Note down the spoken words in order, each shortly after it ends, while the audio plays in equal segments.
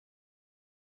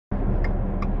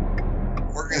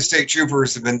Oregon State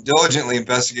troopers have been diligently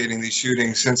investigating these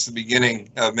shootings since the beginning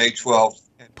of May 12th.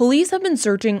 Police have been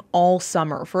searching all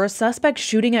summer for a suspect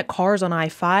shooting at cars on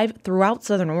I-5 throughout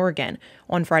southern Oregon.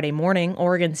 On Friday morning,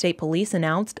 Oregon State Police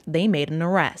announced they made an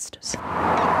arrest.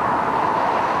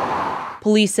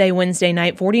 Police say Wednesday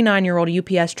night, 49-year-old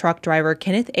UPS truck driver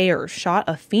Kenneth Ayers shot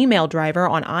a female driver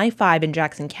on I-5 in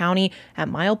Jackson County at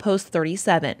milepost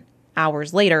 37.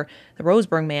 Hours later, the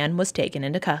Roseburg man was taken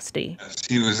into custody.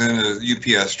 He was in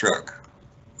a UPS truck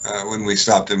when we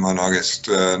stopped him on August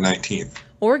 19th.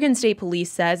 Oregon State Police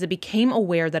says it became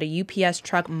aware that a UPS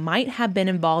truck might have been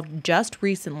involved just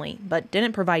recently, but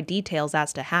didn't provide details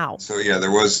as to how. So yeah,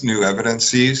 there was new evidence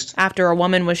seized. After a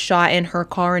woman was shot in her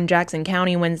car in Jackson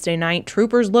County Wednesday night,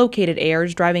 troopers located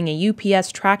Ayers driving a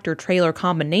UPS tractor-trailer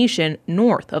combination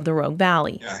north of the Rogue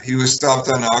Valley. Yeah, he was stopped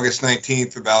on August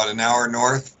 19th, about an hour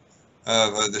north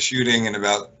of the shooting, and it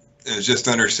was just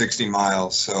under 60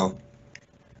 miles, so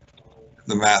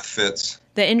the math fits.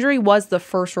 The injury was the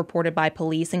first reported by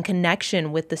police in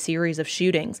connection with the series of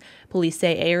shootings. Police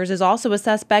say Ayers is also a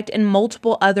suspect in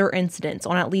multiple other incidents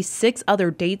on at least 6 other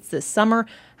dates this summer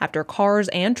after cars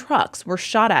and trucks were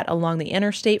shot at along the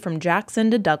interstate from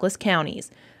Jackson to Douglas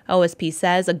counties. OSP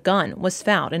says a gun was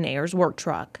found in Ayers' work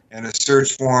truck. And a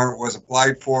search warrant was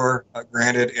applied for,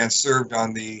 granted, and served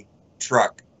on the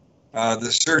truck.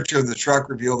 The search of the truck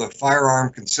revealed a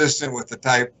firearm consistent with the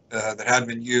type that had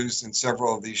been used in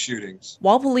several of these shootings.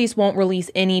 While police won't release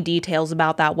any details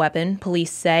about that weapon,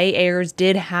 police say Ayers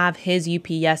did have his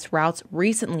UPS routes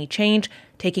recently changed,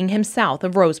 taking him south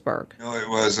of Roseburg. No, it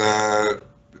was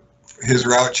his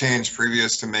route changed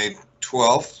previous to May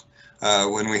 12th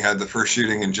when we had the first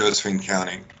shooting in Josephine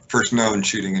County, first known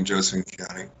shooting in Josephine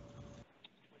County.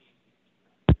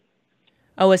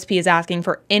 OSP is asking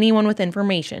for anyone with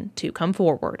information to come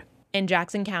forward. In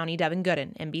Jackson County, Devin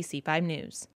Gooden, NBC5 News.